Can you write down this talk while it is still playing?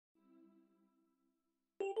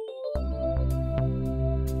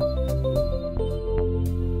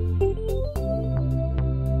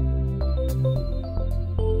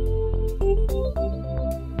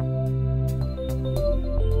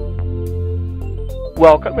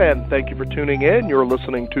Welcome, and thank you for tuning in. You're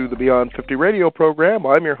listening to the Beyond 50 radio program.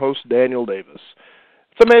 I'm your host, Daniel Davis.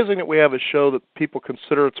 It's amazing that we have a show that people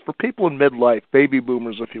consider it's for people in midlife, baby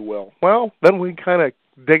boomers, if you will. Well, then we kind of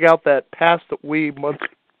dig out that past that we must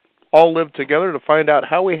all live together to find out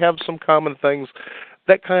how we have some common things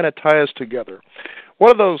that kind of tie us together. One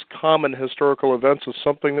of those common historical events is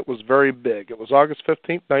something that was very big. It was August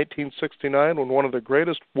 15th, 1969, when one of the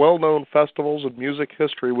greatest well-known festivals in music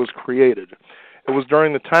history was created. It was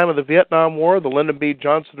during the time of the Vietnam War. The Lyndon B.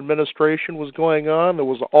 Johnson administration was going on. There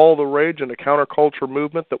was all the rage and a counterculture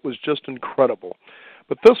movement that was just incredible.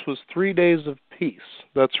 But this was 3 days of peace.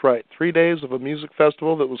 That's right, 3 days of a music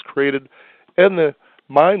festival that was created in the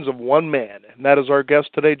minds of one man. And that is our guest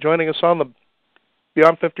today, joining us on the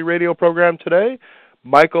Beyond 50 radio program today,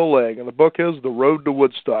 Michael Lang. And the book is The Road to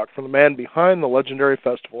Woodstock, from the man behind the legendary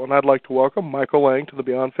festival. And I'd like to welcome Michael Lang to the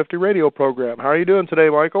Beyond 50 radio program. How are you doing today,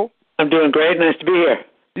 Michael? I'm doing great. Nice to be here.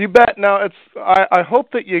 You bet. Now, I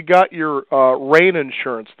hope that you got your rain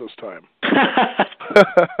insurance this time.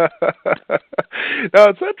 Now,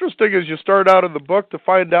 it's interesting as you start out in the book to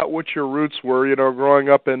find out what your roots were, you know, growing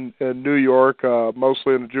up in New York,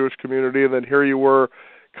 mostly in the Jewish community, and then here you were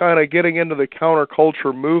kind of getting into the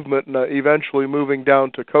counterculture movement and eventually moving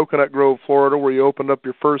down to Coconut Grove, Florida, where you opened up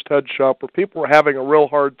your first head shop where people were having a real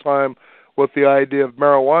hard time with the idea of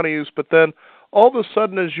marijuana use, but then all of a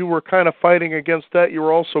sudden, as you were kind of fighting against that, you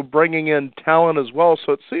were also bringing in talent as well.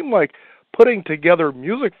 So it seemed like putting together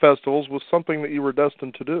music festivals was something that you were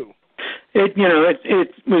destined to do. It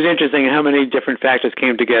was interesting how many different factors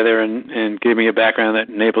came together and gave me a background that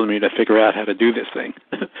enabled me to figure out how to do this thing.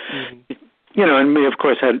 Mm-hmm. And we, of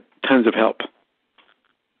course, had tons of help.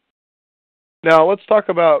 Now, let's talk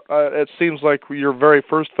about, it seems like your very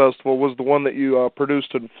first festival was the one that you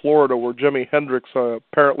produced in Florida, where Jimi Hendrix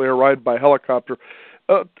apparently arrived by helicopter.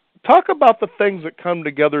 Talk about the things that come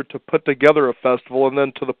together to put together a festival, and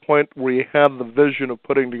then to the point where you have the vision of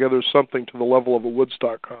putting together something to the level of a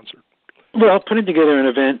Woodstock concert. Well, putting together an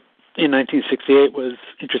event in 1968 was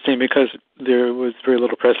interesting because there was very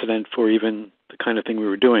little precedent for even the kind of thing we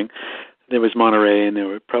were doing. There was Monterey, and there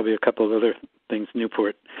were probably a couple of other things,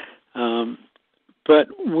 Newport. But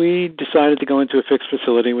we decided to go into a fixed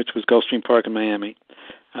facility, which was Gulfstream Park in Miami.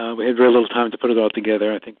 We had very little time to put it all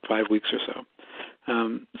together, I think 5 weeks or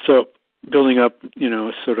so. So building up,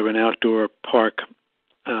 sort of an outdoor park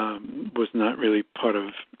was not really part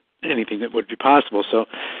of anything that would be possible. So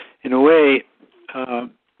in a way,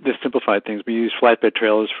 this simplified things. We used flatbed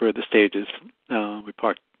trailers for the stages. We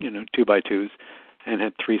parked, 2x2s and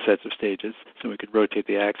had 3 sets of stages so we could rotate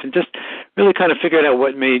the acts and just really kind of figured out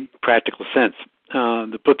what made practical sense.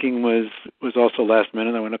 The booking was also last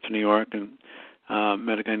minute. I went up to New York and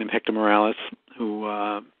met a guy named Hector Morales who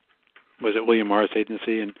was at William Morris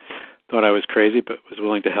Agency and thought I was crazy but was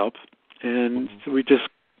willing to help. And so we just,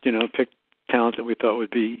 picked talent that we thought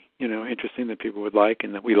would be, interesting, that people would like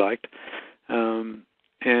and that we liked,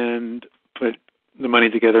 and put the money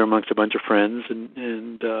together amongst a bunch of friends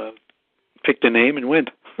and picked a name and went.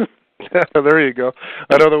 There you go.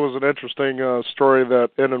 I know there was an interesting story that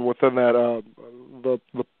in and within that the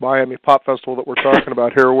Miami Pop Festival that we're talking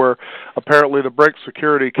about here, where apparently the break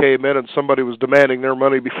security came in and somebody was demanding their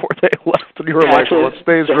money before they left, and you were like, "Well, it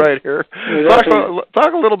stays right here."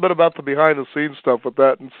 Talk a little bit about the behind-the-scenes stuff with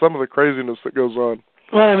that and some of the craziness that goes on.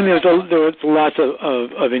 Well, I mean, there was lots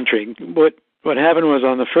of intrigue. What happened was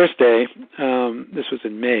on the first day, this was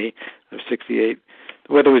in May of '68.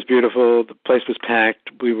 The weather was beautiful. The place was packed.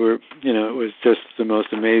 We were, it was just the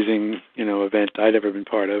most amazing, event I'd ever been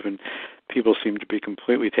part of, and people seemed to be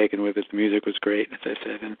completely taken with it. The music was great, as I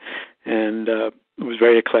said, and it was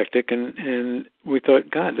very eclectic. And we thought,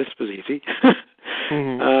 God, this was easy.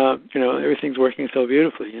 Everything's working so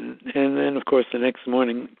beautifully. And then, of course, the next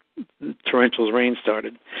morning, torrential rain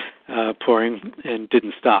started pouring and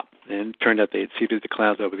didn't stop. And it turned out they had seeded the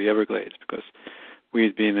clouds over the Everglades because we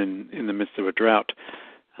had been in the midst of a drought.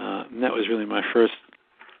 And that was really my first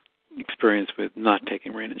experience with not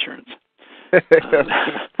taking rain insurance.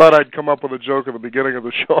 Thought I'd come up with a joke at the beginning of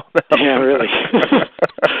the show. Yeah, really.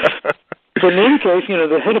 But in any case,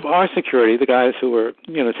 the head of our security, the guys who were,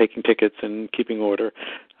 taking tickets and keeping order,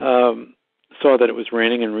 saw that it was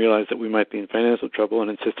raining and realized that we might be in financial trouble and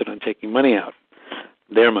insisted on taking money out,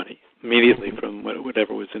 their money, immediately from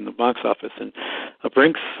whatever was in the box office. And a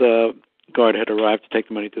Brinks guard had arrived to take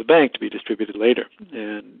the money to the bank to be distributed later,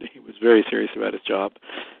 and he was very serious about his job.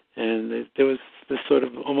 And there was this sort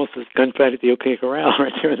of almost this gunfight at the OK Corral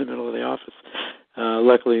right there in the middle of the office.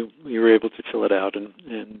 Luckily, we were able to chill it out,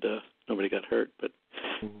 and nobody got hurt. But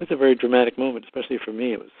it was a very dramatic moment, especially for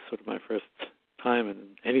me. It was sort of my first time in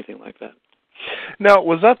anything like that. Now,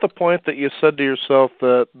 was that the point that you said to yourself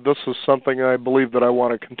that this is something I believe that I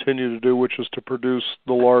want to continue to do, which is to produce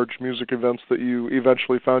the large music events that you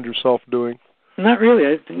eventually found yourself doing? Not really.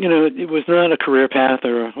 It was not a career path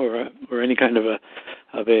or any kind of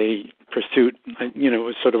a pursuit. It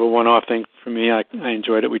was sort of a one-off thing for me. I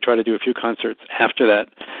enjoyed it. We tried to do a few concerts after that.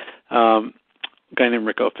 A guy named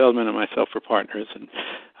Rico Feldman and myself were partners, and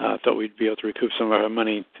thought we'd be able to recoup some of our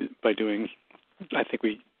money by doing. I think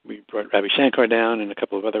we brought Ravi Shankar down and a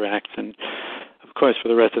couple of other acts, and of course, for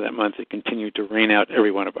the rest of that month, it continued to rain out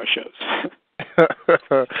every one of our shows.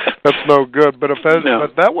 That's no good. But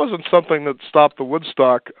but that wasn't something that stopped the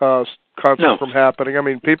Woodstock concert from happening. I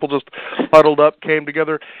mean, people just huddled up, came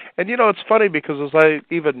together. And, it's funny because as I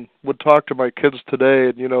even would talk to my kids today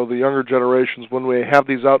and, the younger generations, when we have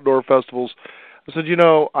these outdoor festivals, I said,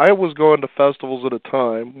 I was going to festivals at a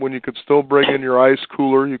time when you could still bring in your ice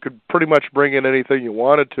cooler. You could pretty much bring in anything you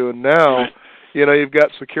wanted to. And now, you've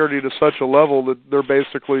got security to such a level that they're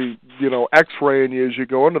basically, X-raying you as you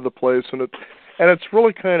go into the place. And it's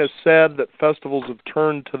really kind of sad that festivals have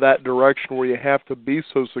turned to that direction where you have to be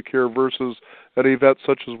so secure versus an event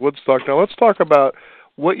such as Woodstock. Now, let's talk about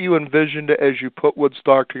what you envisioned as you put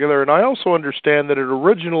Woodstock together. And I also understand that it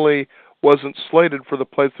originally wasn't slated for the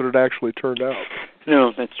place that it actually turned out.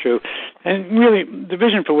 No, that's true. And really, the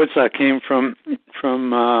vision for Woodstock came from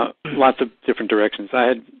lots of different directions. I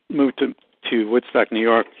had moved to Woodstock, New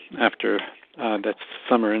York, after that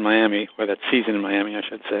summer in Miami, or that season in Miami, I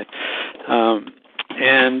should say,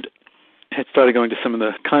 and had started going to some of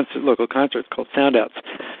the local concerts called Soundouts,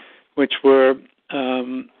 which were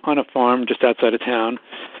on a farm just outside of town,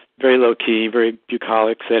 very low-key, very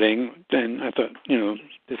bucolic setting, and I thought,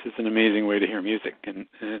 this is an amazing way to hear music and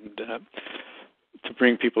to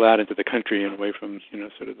bring people out into the country and away from,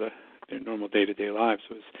 sort of their normal day-to-day lives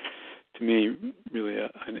was, to me, really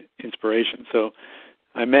an inspiration. So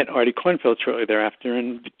I met Artie Kornfeld shortly thereafter,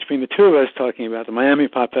 and between the two of us talking about the Miami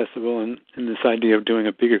Pop Festival and this idea of doing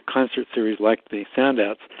a bigger concert series like the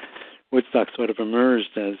Soundouts, Woodstock sort of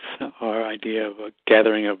emerged as our idea of a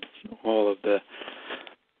gathering of all of the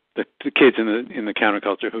kids in the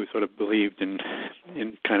counterculture who sort of believed in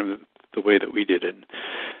kind of the way that we did it.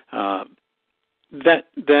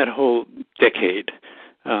 That whole decade,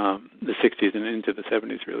 the 60s and into the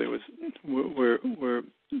 70s, really were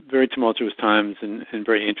very tumultuous times and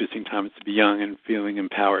very interesting times to be young and feeling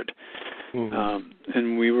empowered. Mm-hmm.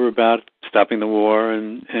 And we were about stopping the war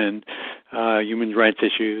and human rights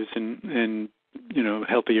issues and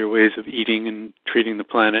healthier ways of eating and treating the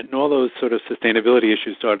planet, and all those sort of sustainability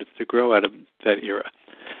issues started to grow out of that era.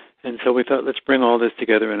 And so we thought, let's bring all this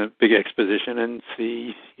together in a big exposition and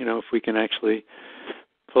see, if we can actually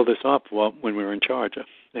pull this off when we were in charge.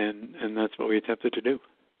 And that's what we attempted to do.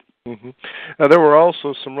 Mm-hmm. Now, there were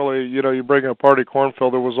also some really, you bring up Artie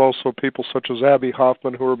Kornfeld, there was also people such as Abby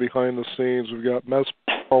Hoffman who were behind the scenes. We've got Mess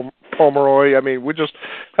Pomeroy. I mean, we just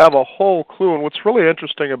have a whole clue. And what's really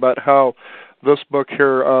interesting about how this book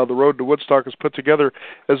here, The Road to Woodstock, is put together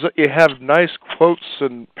is that you have nice quotes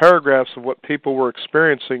and paragraphs of what people were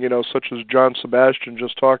experiencing, such as John Sebastian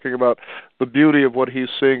just talking about the beauty of what he's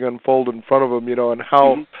seeing unfold in front of him, and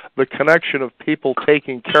how the connection of people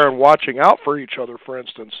taking care and watching out for each other, for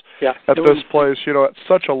instance, at this place, at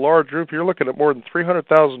such a large group. You're looking at more than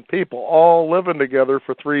 300,000 people all living together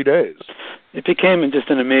for 3 days. It became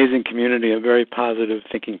just an amazing community of very positive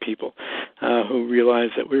thinking people who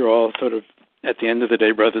realized that we were all sort of, at the end of the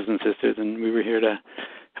day, brothers and sisters, and we were here to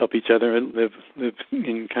help each other and live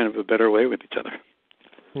in kind of a better way with each other.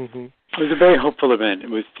 Mm-hmm. It was a very hopeful event.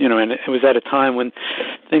 It was, and it was at a time when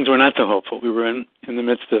things were not so hopeful. We were in the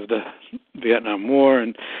midst of the Vietnam War,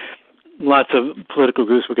 and lots of political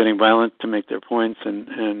groups were getting violent to make their points,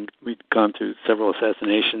 and we'd gone through several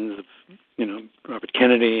assassinations of, Robert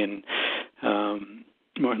Kennedy and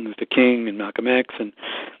Martin Luther King and Malcolm X, and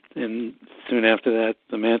soon after that,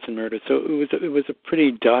 the Manson murder. So it was a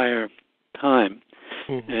pretty dire time,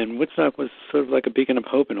 and Woodstock was sort of like a beacon of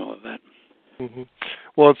hope in all of that. Mm-hmm.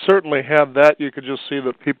 Well, it certainly had that. You could just see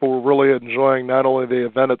that people were really enjoying not only the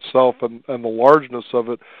event itself and the largeness of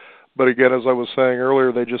it, but again, as I was saying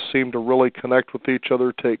earlier, they just seemed to really connect with each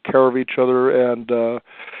other, take care of each other, and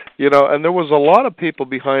and there was a lot of people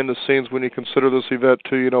behind the scenes when you consider this event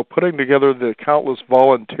too. Putting together the countless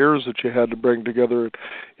volunteers that you had to bring together,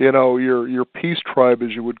 your peace tribe,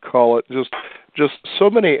 as you would call it, just so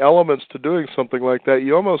many elements to doing something like that.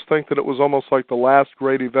 You almost think that it was almost like the last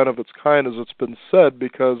great event of its kind, as it's been said,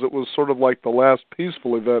 because it was sort of like the last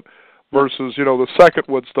peaceful event versus, the second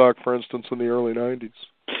Woodstock, for instance, in the early 90s.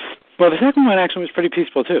 Well, the second one actually was pretty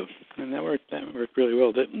peaceful too, and that worked really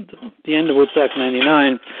well. The end of Woodstock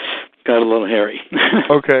 '99, got a little hairy.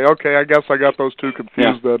 Okay. I guess I got those two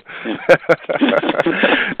confused then. Yeah.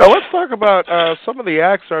 Now let's talk about some of the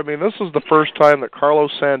acts. I mean, this is the first time that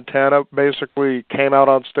Carlos Santana basically came out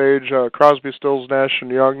on stage. Crosby, Stills, Nash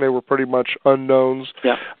and Young, they were pretty much unknowns.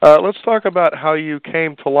 Yeah. Let's talk about how you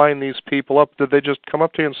came to line these people up. Did they just come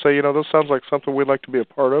up to you and say, this sounds like something we'd like to be a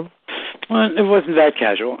part of? Well, it wasn't that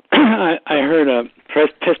casual. I heard a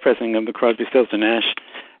test pressing of the Crosby, Stills and Nash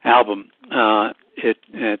album at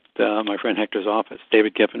my friend Hector's office.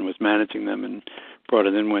 David Geffen was managing them and brought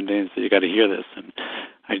it in one day and said, "You got to hear this." And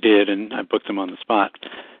I did, and I booked them on the spot.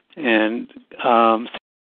 And a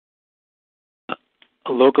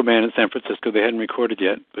local band in San Francisco, they hadn't recorded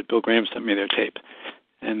yet, but Bill Graham sent me their tape,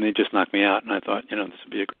 and they just knocked me out. And I thought, this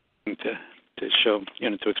would be a great thing to show,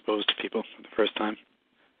 to expose to people for the first time.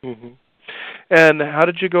 Mm-hmm. And how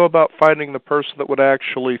did you go about finding the person that would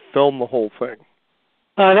actually film the whole thing?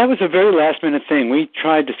 That was a very last-minute thing. We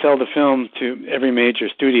tried to sell the film to every major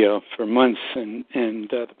studio for months, and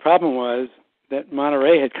the problem was that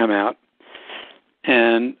Monterey had come out,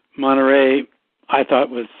 and Monterey, I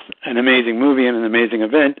thought, was an amazing movie and an amazing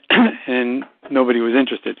event, and nobody was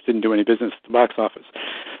interested. It didn't do any business at the box office.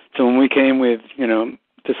 So when we came with,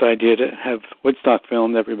 this idea to have Woodstock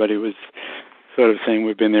filmed, everybody was sort of saying,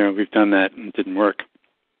 we've been there and we've done that, and it didn't work.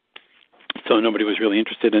 So nobody was really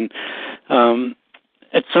interested in.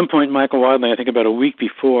 At some point, Michael Wadley, I think about a week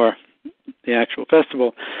before the actual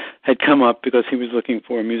festival, had come up because he was looking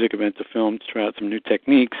for a music event to film to try out some new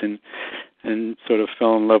techniques and sort of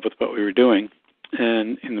fell in love with what we were doing.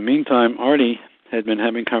 And in the meantime, Artie had been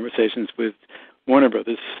having conversations with Warner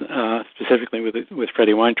Brothers, specifically with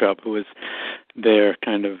Freddie Weintraub, who was their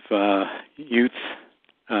kind of youth,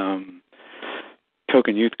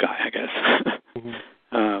 token youth guy, I guess.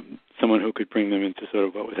 Mm-hmm. Someone who could bring them into sort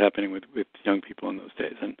of what was happening with young people in those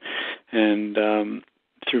days. And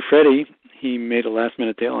through Freddie, he made a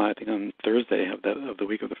last-minute deal, I think, on Thursday of the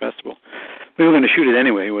week of the festival. We were going to shoot it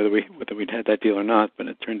anyway, whether we'd had that deal or not, but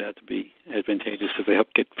it turned out to be advantageous because they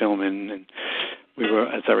helped get film in. And we were,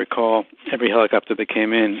 as I recall, every helicopter that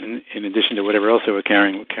came in addition to whatever else they were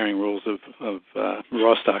carrying rolls of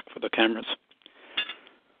raw stock for the cameras.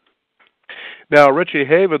 Now, Richie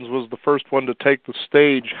Havens was the first one to take the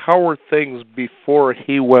stage. How were things before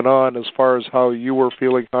he went on as far as how you were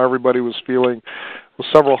feeling, how everybody was feeling, with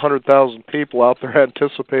several 100,000 people out there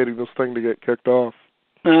anticipating this thing to get kicked off?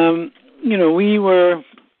 We were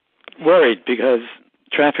worried because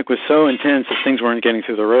traffic was so intense that things weren't getting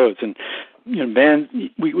through the roads. And,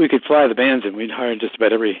 we could fly the bands in. We'd hired just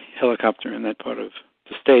about every helicopter in that part of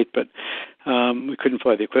the state, but we couldn't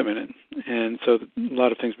fly the equipment in. And so a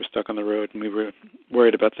lot of things were stuck on the road, and we were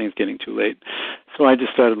worried about things getting too late. So I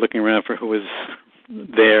just started looking around for who was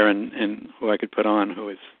there and who I could put on, who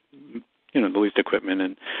was, the least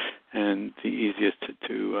equipment and the easiest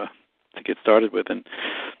to get started with. And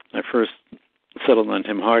I first settled on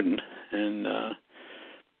Tim Harden and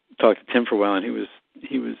talked to Tim for a while, and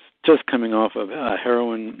he was just coming off of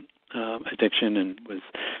heroin addiction and was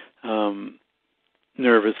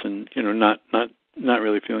nervous and not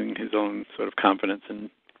really feeling his own sort of confidence and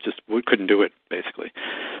just couldn't do it, basically.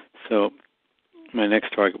 So my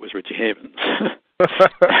next target was Richie Havens.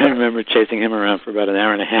 I remember chasing him around for about an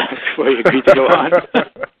hour and a half before he agreed to go on.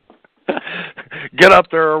 Get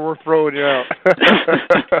up there or we're throwing you out. But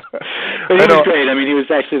he was great. I mean, he was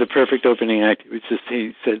actually the perfect opening act. It was just,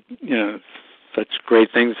 he said, such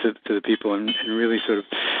great things to the people and really sort of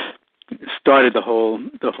started the whole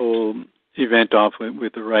event off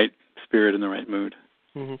with the right spirit and the right mood.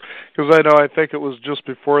 Because I think it was just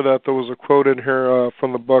before that there was a quote in here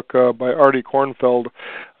from the book by Artie Kornfeld.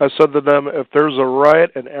 I said to them, if there's a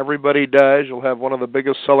riot and everybody dies, you'll have one of the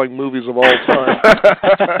biggest selling movies of all time.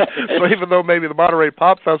 So even though maybe the Monterey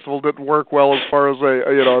Pop Festival didn't work well as far as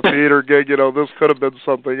a theater gig, this could have been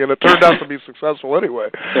something, and it turned out to be successful anyway.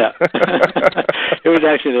 Yeah. It was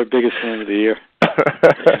actually their biggest film of the year.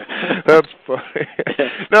 That's funny.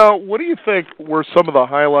 Now, what do you think were some of the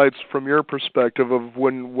highlights from your perspective of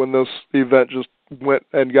when this event just went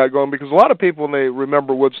and got going? Because a lot of people, when they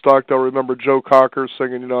remember Woodstock, they'll remember Joe Cocker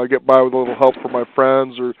singing, I get by with a little help from my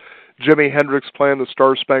friends, or Jimi Hendrix playing the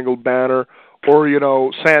Star-Spangled Banner,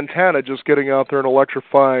 or, Santana just getting out there and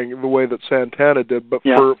electrifying the way that Santana did. But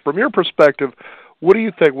from your perspective, what do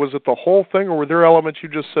you think? Was it the whole thing, or were there elements you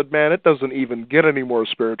just said, man, it doesn't even get any more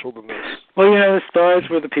spiritual than this? Well, the stars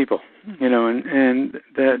were the people, and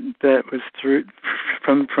that was through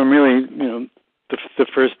from really, the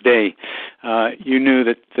first day. You knew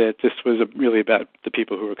that this was really about the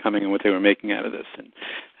people who were coming and what they were making out of this,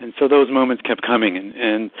 and so those moments kept coming,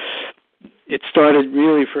 and it started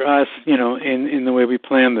really for us, in the way we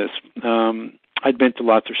planned this. I'd been to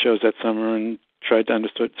lots of shows that summer and tried to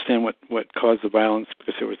understand what caused the violence,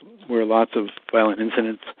 because there were lots of violent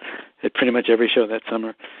incidents at pretty much every show that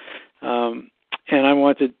summer. And I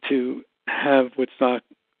wanted to have Woodstock,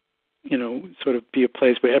 sort of be a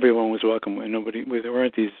place where everyone was welcome, where there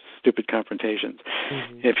weren't these stupid confrontations.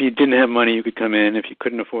 Mm-hmm. If you didn't have money, you could come in. If you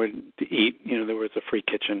couldn't afford to eat, there was a free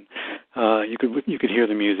kitchen. You could hear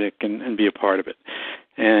the music and be a part of it.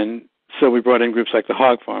 And so we brought in groups like the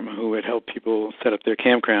Hog Farm, who would help people set up their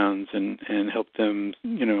campgrounds and help them,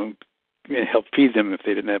 help feed them if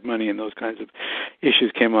they didn't have money, and those kinds of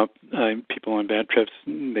issues came up. People on bad trips,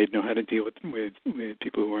 they'd know how to deal with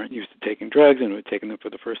people who weren't used to taking drugs and who had taken them for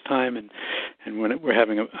the first time, and when we're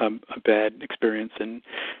having a bad experience.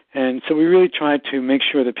 And so we really tried to make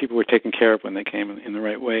sure that people were taken care of when they came in the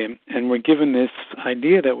right way. And we're given this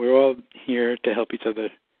idea that we're all here to help each other,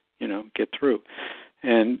 get through.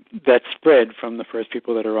 And that spread from the first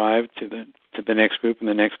people that arrived to the next group and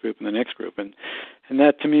the next group and the next group. And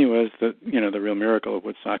that to me was the real miracle of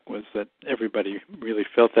Woodstock, was that everybody really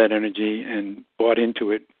felt that energy and bought into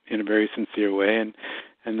it in a very sincere way,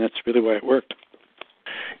 and that's really why it worked.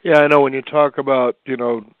 Yeah, I know when you talk about,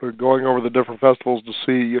 going over the different festivals to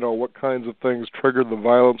see, what kinds of things triggered the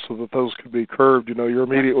violence so that those could be curbed, you're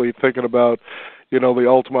immediately thinking about, the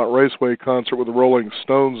Altamont Raceway concert with the Rolling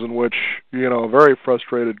Stones, in which, a very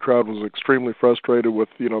frustrated crowd was extremely frustrated with,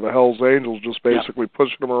 the Hells Angels just basically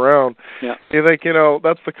pushing them around. Yeah. You think,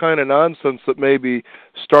 that's the kind of nonsense that maybe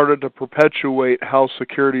started to perpetuate how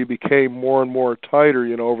security became more and more tighter,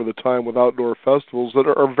 over the time with outdoor festivals that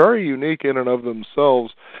are very unique in and of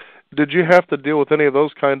themselves. Did you have to deal with any of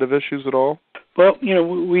those kind of issues at all? Well,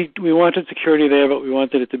 we wanted security there, but we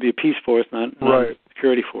wanted it to be a peace force, not a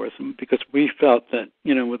security force, because we felt that,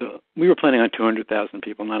 we were planning on 200,000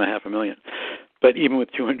 people, not 500,000. But even with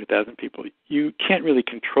 200,000 people, you can't really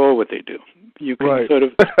control what they do. You can sort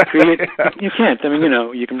of create. You can't. I mean,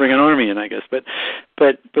 you can bring an army in, I guess, but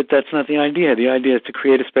that's not the idea. The idea is to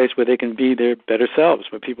create a space where they can be their better selves,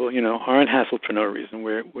 where people, aren't hassled for no reason,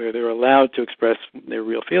 where they're allowed to express their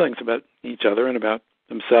real feelings about each other and about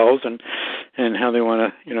themselves and how they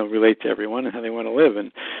want to relate to everyone and how they want to live,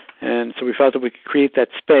 and so we felt that we could create that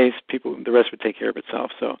space. The rest would take care of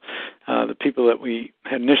itself. So the people that we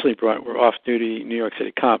had initially brought were off-duty New York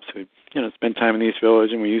City cops who spent time in the East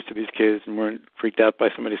Village and were used to these kids and weren't freaked out by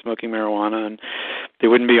somebody smoking marijuana, and they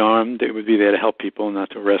wouldn't be armed. They would be there to help people, not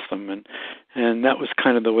to arrest them, and that was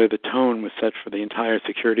kind of the way the tone was set for the entire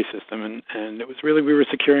security system, and it was really, we were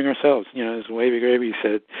securing ourselves. As Wavy Gravy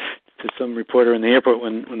said to some reporter in the airport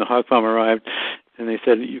when the Hog Farm arrived, and they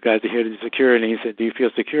said, "You guys are here to do security." And he said, "Do you feel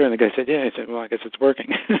secure?" And the guy said, "Yeah." He said, "Well, I guess it's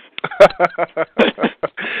working."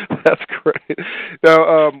 That's great.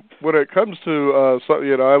 Now, when it comes to,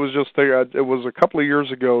 I was just thinking, it was a couple of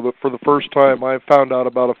years ago that for the first time I found out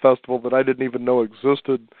about a festival that I didn't even know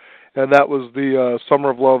existed, and that was the Summer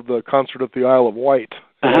of Love, the concert at the Isle of Wight.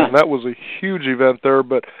 And that was a huge event there,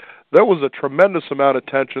 but there was a tremendous amount of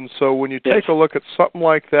tension. So when you take a look at something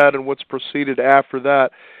like that and what's proceeded after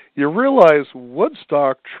that, you realize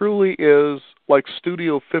Woodstock truly is like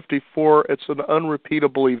Studio 54. It's an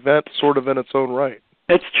unrepeatable event sort of in its own right.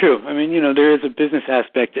 It's true. I mean, there is a business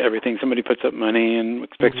aspect to everything. Somebody puts up money and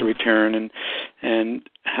expects a return, and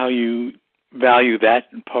how you value that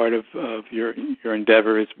part of your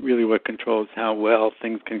endeavor is really what controls how well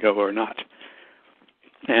things can go or not.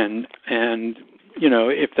 And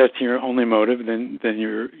if that's your only motive, then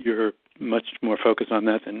you're much more focused on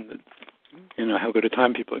that than how good a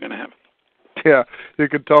time people are going to have. Yeah, you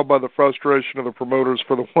could tell by the frustration of the promoters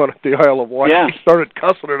for the one at the Isle of Wight. Yeah. He started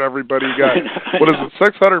cussing at everybody. You got, what is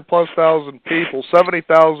it, 600,000+ people,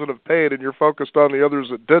 70,000 have paid, and you're focused on the others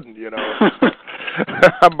that didn't,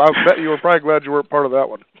 I bet you were probably glad you weren't part of that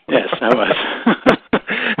one. Yes, I was.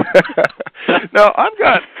 Now, I've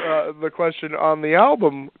got the question on the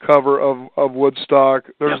album cover of Woodstock.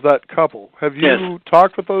 There's that couple. Have you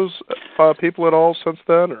talked with those people at all since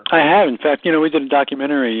then? Or? I have. In fact, we did a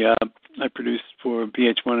documentary I produced for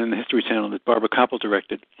VH1 and the History Channel that Barbara Koppel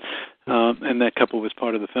directed, and that couple was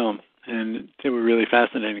part of the film. And they were really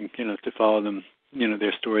fascinating, to follow them,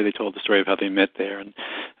 their story. They told the story of how they met there, and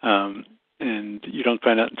you don't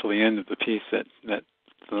find out until the end of the piece that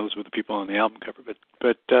those were the people on the album cover.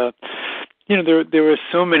 But there were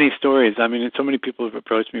so many stories. I mean, so many people have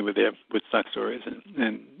approached me with their Woodstock stories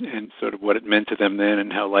and sort of what it meant to them then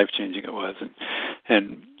and how life-changing it was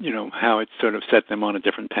and how it sort of set them on a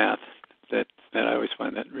different path. That I always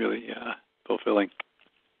find that really fulfilling.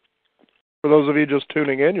 For those of you just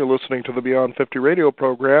tuning in, you're listening to the Beyond 50 radio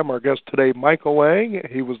program. Our guest today, Michael Lang.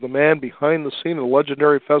 He was the man behind the scene of the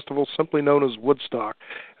legendary festival simply known as Woodstock,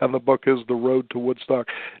 and the book is The Road to Woodstock.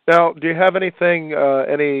 Now, do you have anything,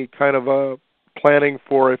 any kind of planning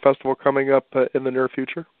for a festival coming up in the near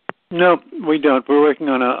future? No, we don't. We're working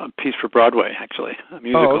on a piece for Broadway, actually, a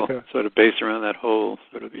musical sort of based around that whole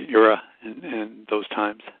sort of era and those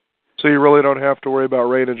times. So you really don't have to worry about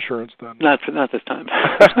rain insurance then? Not this time.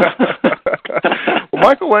 Well,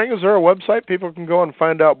 Michael Lang, is there a website people can go and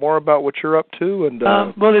find out more about what you're up to? And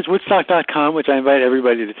well, there's Woodstock.com, which I invite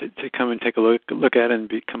everybody to come and take a look at and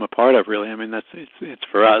become a part of. Really, I mean it's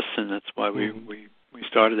for us, and that's why we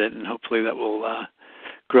started it, and hopefully that will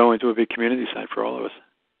grow into a big community site for all of us.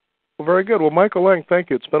 Well, very good. Well, Michael Lang, thank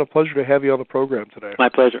you. It's been a pleasure to have you on the program today. My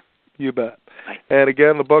pleasure. You bet. Bye. And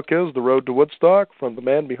again, the book is The Road to Woodstock, from the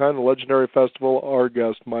man behind the legendary festival, our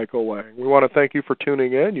guest, Michael Lang. We want to thank you for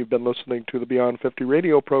tuning in. You've been listening to the Beyond 50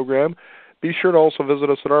 radio program. Be sure to also visit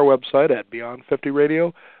us at our website at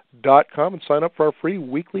beyond50radio.com and sign up for our free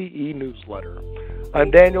weekly e-newsletter. I'm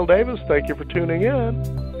Daniel Davis. Thank you for tuning in.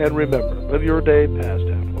 And remember, live your day past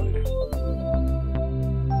halfway.